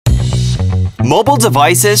Mobile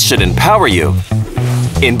devices should empower you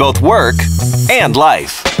in both work and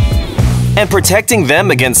life. And protecting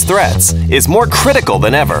them against threats is more critical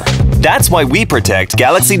than ever. That's why we protect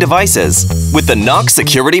Galaxy devices with the Knox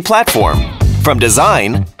security platform. From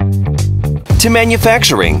design to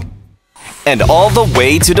manufacturing and all the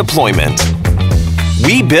way to deployment.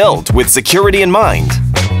 We build with security in mind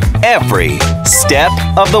every step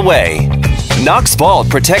of the way. Knox Vault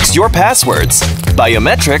protects your passwords,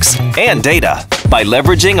 biometrics, and data by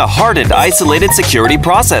leveraging a hardened isolated security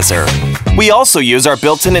processor. We also use our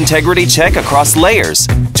built-in integrity check across layers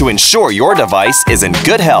to ensure your device is in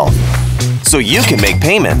good health, so you can make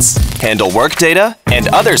payments, handle work data, and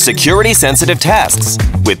other security-sensitive tasks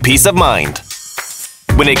with peace of mind.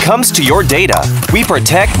 When it comes to your data, we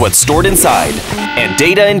protect what's stored inside and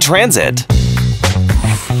data in transit.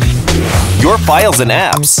 Your files and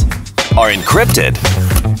apps are encrypted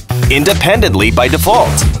independently by default.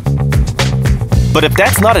 But if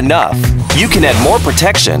that's not enough, you can add more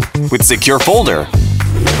protection with Secure Folder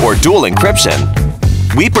or dual encryption.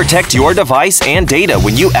 We protect your device and data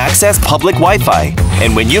when you access public Wi-Fi,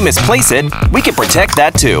 and when you misplace it, we can protect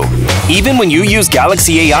that too. Even when you use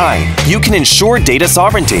Galaxy AI, you can ensure data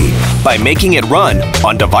sovereignty by making it run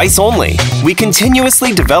on device only. We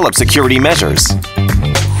continuously develop security measures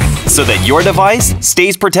so that your device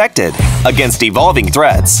stays protected against evolving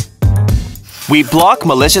threats. We block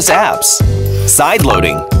malicious apps,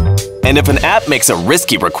 sideloading, and if an app makes a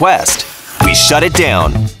risky request, we shut it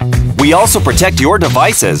down. We also protect your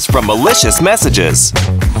devices from malicious messages,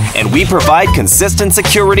 and we provide consistent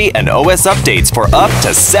security and OS updates for up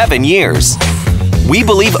to 7 years. We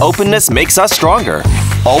believe openness makes us stronger,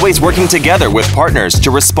 always working together with partners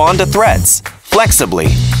to respond to threats flexibly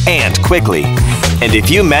and quickly. And if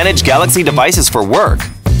you manage Galaxy devices for work,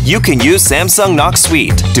 you can use Samsung Knox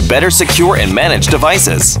Suite to better secure and manage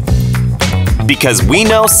devices. Because we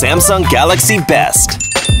know Samsung Galaxy best.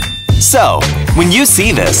 So, when you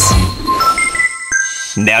see this,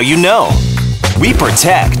 now you know. We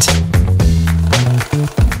protect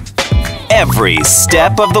every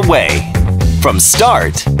step of the way, from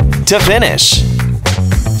start to finish.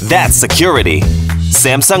 That's security.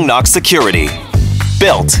 Samsung Knox Security.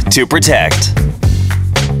 Built to protect.